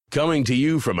Coming to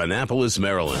you from Annapolis,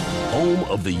 Maryland, home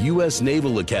of the U.S.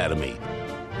 Naval Academy,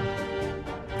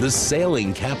 the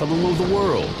sailing capital of the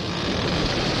world,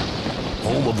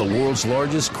 home of the world's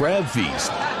largest crab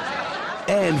feast,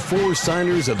 and 4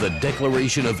 signers of the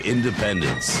Declaration of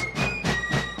Independence.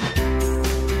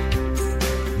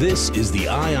 This is the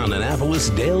Eye on Annapolis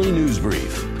Daily News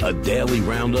Brief, a daily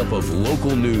roundup of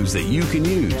local news that you can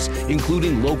use,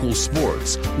 including local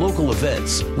sports, local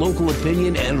events, local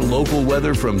opinion, and local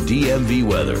weather from DMV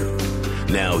Weather.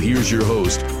 Now here's your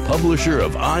host, publisher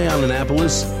of Eye on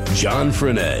Annapolis, John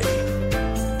Frenaye.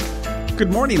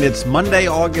 Good morning. It's Monday,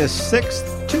 August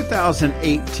 6th,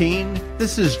 2018.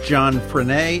 This is John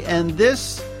Frenaye, and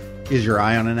this is your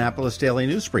Eye on Annapolis Daily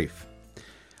News Brief.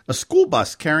 A school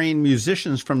bus carrying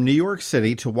musicians from New York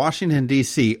City to Washington,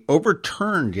 D.C.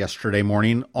 overturned yesterday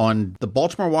morning on the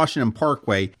Baltimore-Washington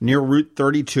Parkway near Route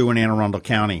 32 in Anne Arundel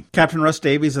County. Captain Russ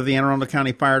Davies of the Anne Arundel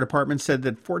County Fire Department said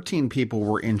that 14 people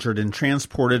were injured and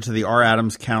transported to the R.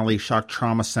 Adams County Shock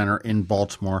Trauma Center in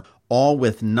Baltimore, all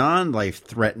with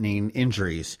non-life-threatening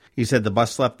injuries. He said the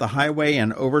bus left the highway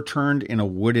and overturned in a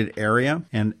wooded area,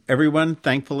 and everyone,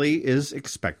 thankfully, is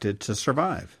expected to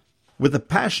survive. With a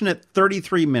passionate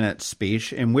 33-minute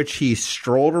speech in which he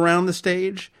strolled around the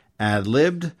stage,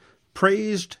 ad-libbed,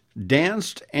 praised,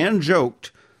 danced, and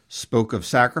joked, spoke of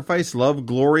sacrifice, love,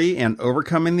 glory, and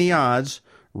overcoming the odds,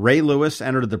 Ray Lewis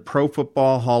entered the Pro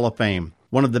Football Hall of Fame.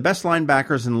 One of the best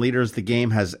linebackers and leaders the game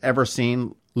has ever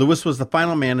seen, Lewis was the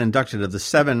final man inducted of the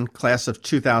 7 class of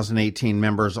 2018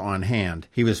 members on hand.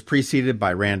 He was preceded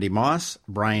by Randy Moss,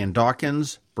 Brian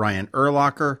Dawkins, Brian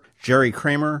Urlacher, Jerry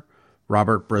Kramer,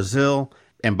 Robert Brazil,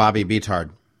 and Bobby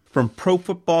Beatard. From pro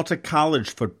football to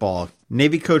college football,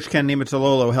 Navy coach Ken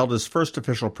Niumatalolo held his first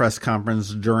official press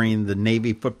conference during the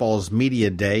Navy football's media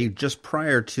day just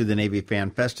prior to the Navy Fan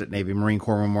Fest at Navy Marine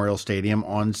Corps Memorial Stadium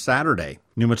on Saturday.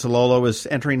 Niumatalolo is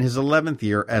entering his 11th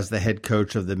year as the head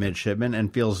coach of the midshipmen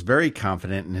and feels very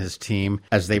confident in his team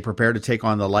as they prepare to take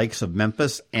on the likes of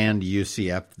Memphis and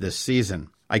UCF this season.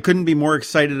 I couldn't be more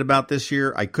excited about this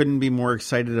year. I couldn't be more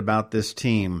excited about this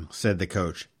team, said the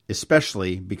coach,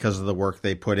 especially because of the work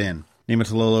they put in.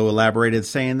 Niumatalolo elaborated,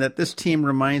 saying that this team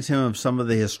reminds him of some of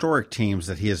the historic teams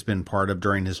that he has been part of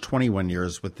during his 21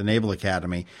 years with the Naval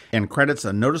Academy, and credits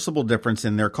a noticeable difference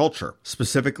in their culture.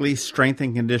 Specifically, strength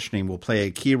and conditioning will play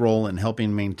a key role in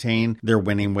helping maintain their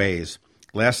winning ways.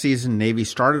 Last season, Navy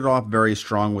started off very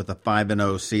strong with a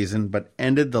 5-0 season, but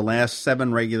ended the last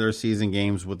 7 regular season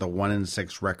games with a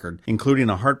 1-6 record, including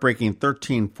a heartbreaking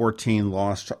 13-14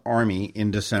 loss to Army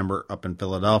in December up in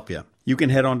Philadelphia. You can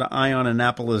head on to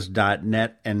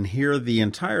eyeonannapolis.net and hear the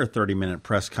entire 30-minute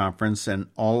press conference and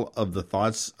all of the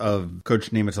thoughts of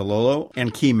Coach Niumatalolo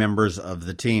and key members of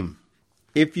the team.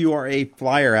 If you are a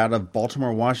flyer out of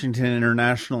Baltimore-Washington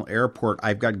International Airport,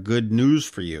 I've got good news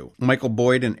for you. Michael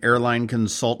Boyd, an airline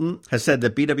consultant, has said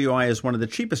that BWI is one of the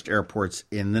cheapest airports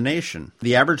in the nation.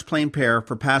 The average plane fare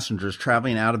for passengers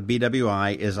traveling out of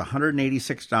BWI is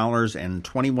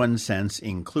 $186.21,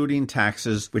 including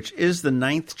taxes, which is the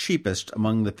 9th cheapest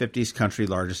among the 50's country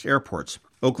largest airports.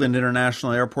 Oakland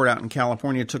International Airport out in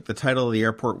California took the title of the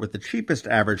airport with the cheapest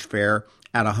average fare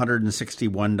at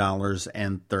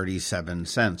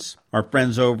 $161.37. Our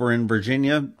friends over in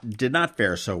Virginia did not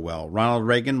fare so well. Ronald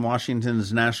Reagan,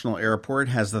 Washington's National Airport,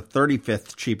 has the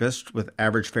 35th cheapest with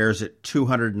average fares at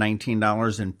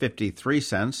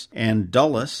 $219.53, and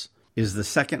Dulles is the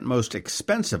second most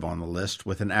expensive on the list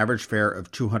with an average fare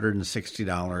of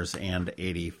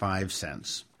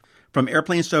 $260.85. From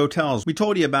airplanes to hotels, we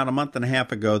told you about a month and a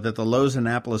half ago that the LOEWS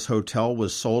Annapolis Hotel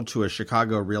was sold to a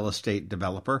Chicago real estate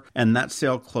developer, and that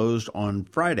sale closed on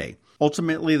Friday.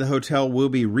 Ultimately, the hotel will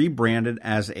be rebranded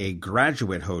as a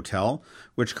Graduate Hotel,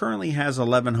 which currently has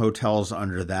 11 hotels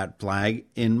under that flag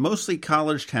in mostly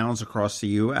college towns across the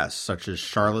U.S., such as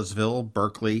Charlottesville,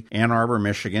 Berkeley, Ann Arbor,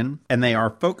 Michigan, and they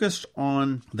are focused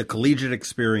on the collegiate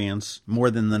experience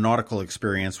more than the nautical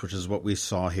experience, which is what we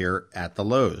saw here at the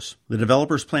LOEWS. The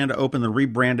developers plan to open the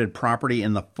rebranded property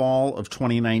in the fall of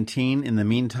 2019. In the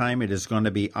meantime, it is going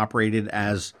to be operated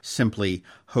as simply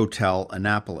Hotel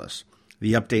Annapolis.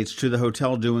 The updates to the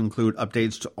hotel do include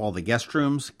updates to all the guest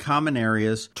rooms, common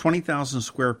areas, 20,000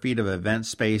 square feet of event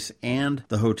space, and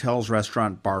the hotel's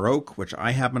restaurant Baroque, which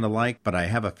I happen to like, but I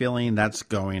have a feeling that's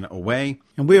going away.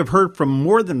 And we have heard from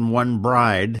more than one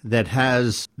bride that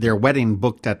has their wedding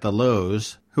booked at the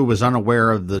LOEWS who was unaware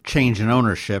of the change in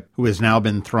ownership, who has now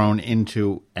been thrown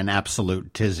into an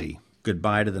absolute tizzy.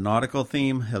 Goodbye to the nautical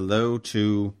theme. Hello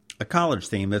to a college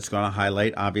theme that's going to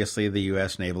highlight, obviously, the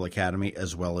U.S. Naval Academy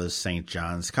as well as St.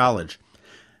 John's College.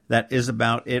 That is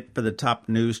about it for the top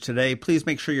news today. Please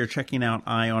make sure you're checking out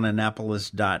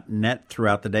eyeonannapolis.net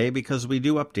throughout the day because we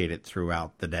do update it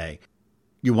throughout the day.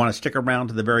 You want to stick around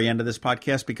to the very end of this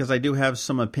podcast because I do have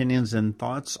some opinions and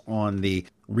thoughts on the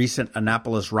recent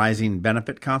Annapolis Rising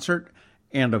benefit concert.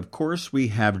 And of course, we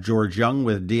have George Young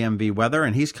with DMV Weather,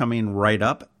 and he's coming right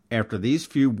up after these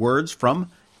few words from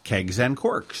Kegs and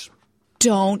Corks.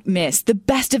 Don't miss the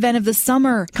best event of the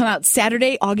summer. Come out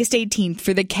Saturday, August 18th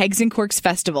for the Kegs and Corks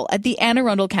Festival at the Anne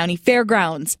Arundel County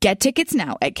Fairgrounds. Get tickets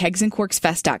now at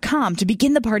kegsandcorksfest.com to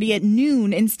begin the party at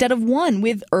noon instead of 1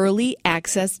 with early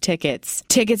access tickets.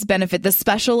 Tickets benefit the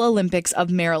Special Olympics of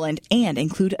Maryland and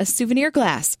include a souvenir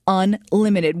glass,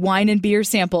 unlimited wine and beer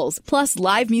samples, plus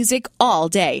live music all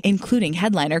day, including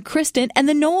headliner Kristen and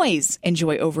the Noise.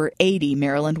 Enjoy over 80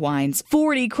 Maryland wines,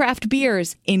 40 craft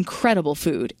beers, incredible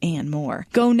food, and more.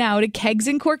 Go now to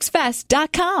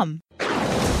kegsandcorksfest.com.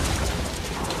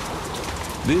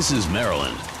 This is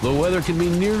Maryland. The weather can be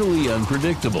nearly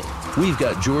unpredictable. We've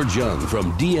got George Young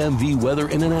from DMV Weather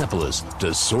in Annapolis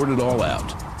to sort it all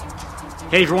out.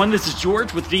 Hey everyone, this is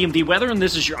George with DMV Weather, and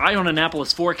this is your Eye on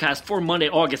Annapolis forecast for Monday,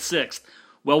 August 6th.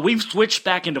 Well, we've switched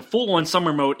back into full-on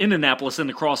summer mode in Annapolis and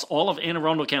across all of Anne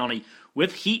Arundel County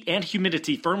with heat and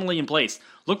humidity firmly in place.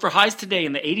 Look for highs today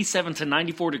in the 87 to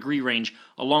 94 degree range,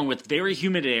 along with very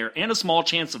humid air and a small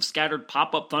chance of scattered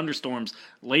pop-up thunderstorms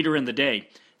later in the day.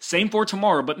 Same for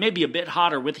tomorrow, but maybe a bit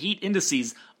hotter with heat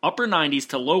indices upper 90s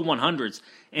to low 100s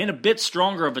and a bit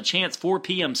stronger of a chance for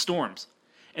PM storms.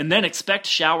 And then expect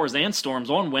showers and storms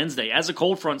on Wednesday as a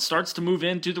cold front starts to move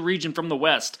into the region from the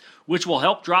west, which will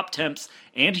help drop temps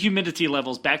and humidity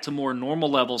levels back to more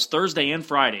normal levels Thursday and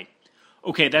Friday.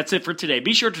 Okay, that's it for today.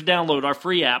 Be sure to download our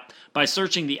free app by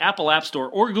searching the Apple App Store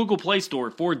or Google Play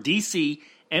Store for DC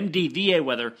MDVA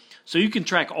weather so you can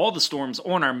track all the storms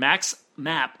on our Max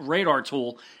Map radar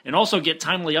tool and also get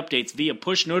timely updates via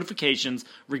push notifications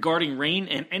regarding rain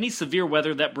and any severe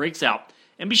weather that breaks out.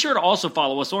 And be sure to also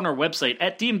follow us on our website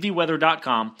at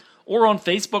dmvweather.com or on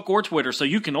Facebook or Twitter so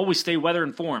you can always stay weather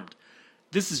informed.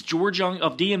 This is George Young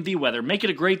of DMV Weather. Make it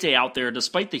a great day out there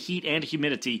despite the heat and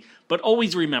humidity, but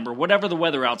always remember, whatever the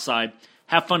weather outside,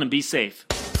 have fun and be safe.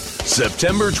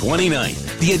 September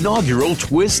 29th, the inaugural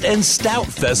Twist and Stout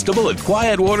Festival at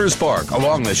Quiet Waters Park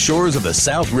along the shores of the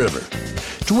South River.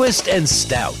 Twist and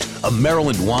Stout, a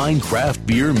Maryland wine, craft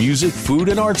beer, music, food,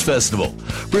 and arts festival,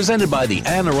 presented by the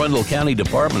Anne Arundel County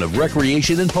Department of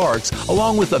Recreation and Parks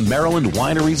along with the Maryland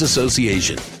Wineries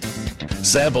Association.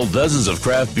 Sample dozens of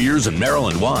craft beers and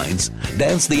Maryland wines.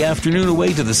 Dance the afternoon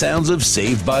away to the sounds of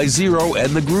Saved by Zero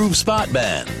and the Groove Spot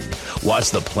Band. Watch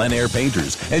the plein air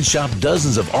painters and shop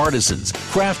dozens of artisans,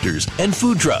 crafters, and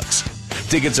food trucks.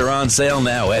 Tickets are on sale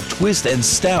now at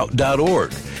twistandstout.org.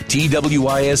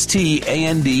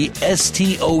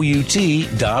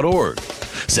 twistandstout.org.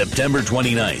 September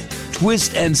 29th,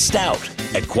 Twist and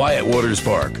Stout at Quiet Waters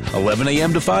Park, 11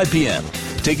 a.m. to 5 p.m.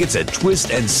 Tickets at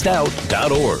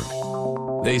twistandstout.org.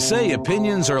 They say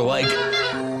opinions are like...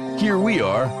 Here we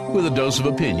are with a dose of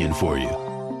opinion for you.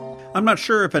 I'm not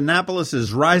sure if Annapolis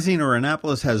is rising or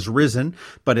Annapolis has risen,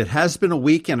 but it has been a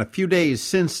week and a few days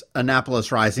since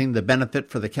Annapolis Rising, the benefit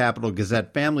for the Capital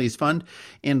Gazette Families Fund,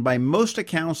 and by most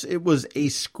accounts, it was a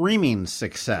screaming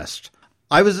success.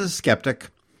 I was a skeptic.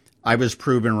 I was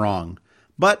proven wrong.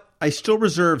 But I still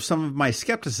reserve some of my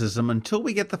skepticism until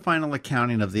we get the final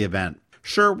accounting of the event.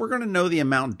 Sure, we're going to know the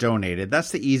amount donated. That's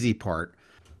the easy part.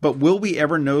 But will we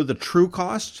ever know the true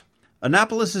cost?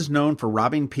 Annapolis is known for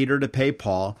robbing Peter to pay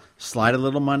Paul, slide a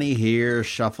little money here,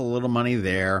 shuffle a little money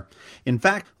there. In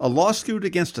fact, a lawsuit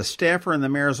against a staffer in the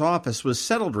mayor's office was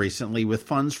settled recently with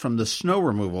funds from the snow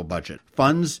removal budget.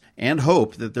 Funds and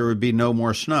hope that there would be no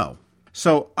more snow.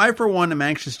 So I, for one, am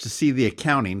anxious to see the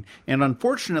accounting, and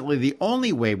unfortunately the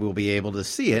only way we'll be able to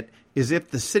see it is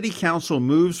if the City Council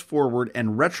moves forward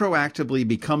and retroactively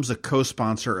becomes a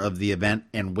co-sponsor of the event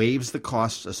and waives the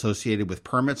costs associated with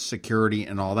permits, security,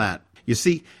 and all that. You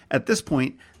see, at this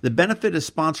point, the benefit is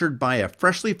sponsored by a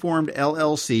freshly formed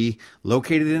LLC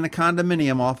located in a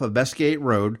condominium off of Bestgate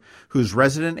Road, whose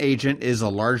resident agent is a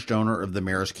large donor of the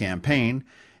mayor's campaign,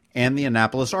 and the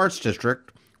Annapolis Arts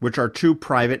District, which are two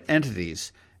private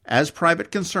entities. As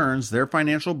private concerns, their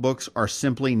financial books are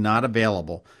simply not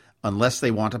available unless they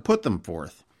want to put them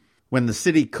forth. When the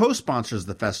city co-sponsors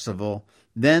the festival,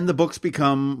 then the books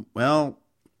become, well,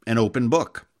 an open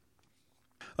book.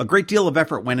 A great deal of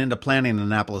effort went into planning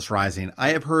Annapolis Rising. I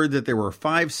have heard that there were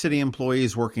 5 city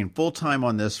employees working full-time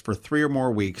on this for 3 or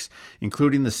more weeks,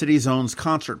 including the city's own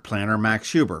concert planner,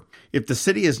 Max Huber. If the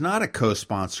city is not a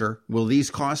co-sponsor, will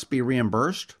these costs be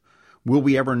reimbursed? Will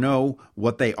we ever know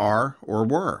what they are or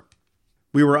were?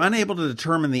 We were unable to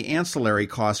determine the ancillary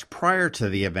cost prior to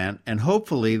the event, and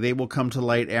hopefully they will come to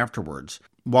light afterwards.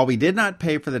 While we did not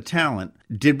pay for the talent,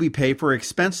 did we pay for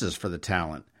expenses for the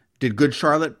talent? Did Good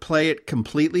Charlotte play it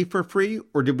completely for free,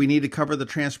 or did we need to cover the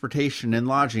transportation and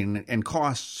lodging and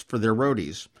costs for their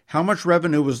roadies? How much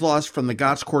revenue was lost from the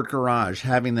Gotts Court Garage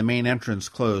having the main entrance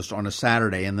closed on a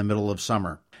Saturday in the middle of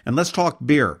summer? And let's talk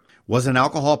beer. Was an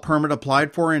alcohol permit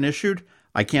applied for and issued?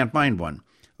 I can't find one.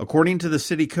 According to the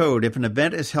city code, if an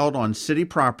event is held on city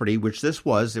property, which this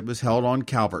was, it was held on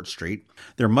Calvert Street,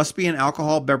 there must be an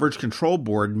Alcohol Beverage Control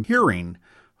Board hearing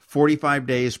 45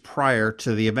 days prior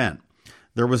to the event.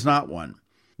 There was not one.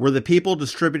 Were the people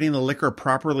distributing the liquor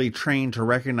properly trained to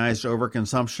recognize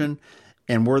overconsumption,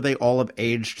 and were they all of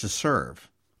age to serve?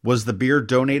 Was the beer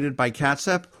donated by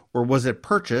CATSEP, or was it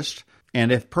purchased,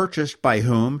 and if purchased, by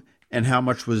whom, and how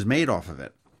much was made off of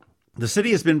it? The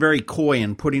city has been very coy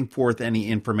in putting forth any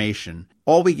information.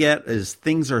 All we get is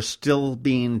things are still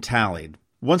being tallied.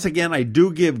 Once again, I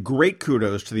do give great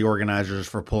kudos to the organizers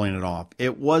for pulling it off.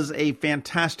 It was a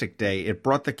fantastic day. It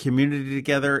brought the community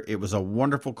together. It was a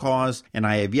wonderful cause, and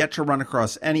I have yet to run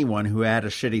across anyone who had a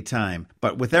shitty time.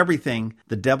 But with everything,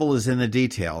 the devil is in the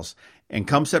details. And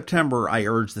come September, I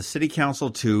urge the City Council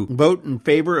to vote in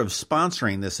favor of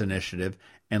sponsoring this initiative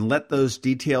and let those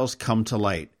details come to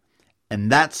light. And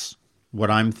that's what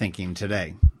I'm thinking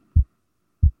today.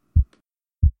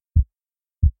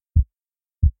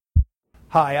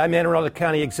 Hi, I'm Anne Arundel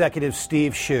County Executive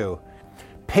Steve Shue.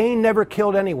 Pain never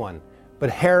killed anyone, but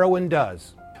heroin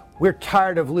does. We're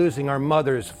tired of losing our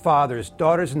mothers, fathers,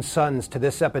 daughters, and sons to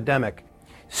this epidemic.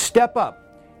 Step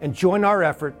up and join our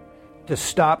effort to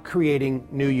stop creating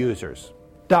new users.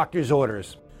 Doctor's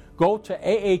orders. Go to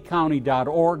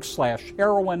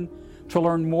aacounty.org/heroin to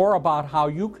learn more about how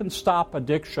you can stop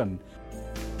addiction.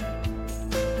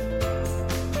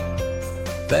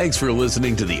 Thanks for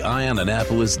listening to the Eye on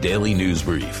Annapolis Daily News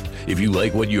Brief. If you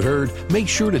like what you heard, make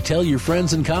sure to tell your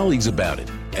friends and colleagues about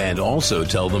it. And also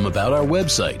tell them about our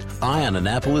website,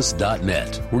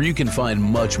 eyeonannapolis.net, where you can find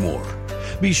much more.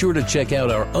 Be sure to check out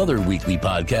our other weekly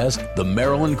podcast, The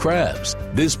Maryland Crabs.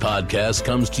 This podcast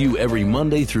comes to you every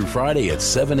Monday through Friday at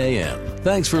 7 a.m.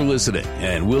 Thanks for listening,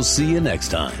 and we'll see you next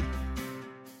time.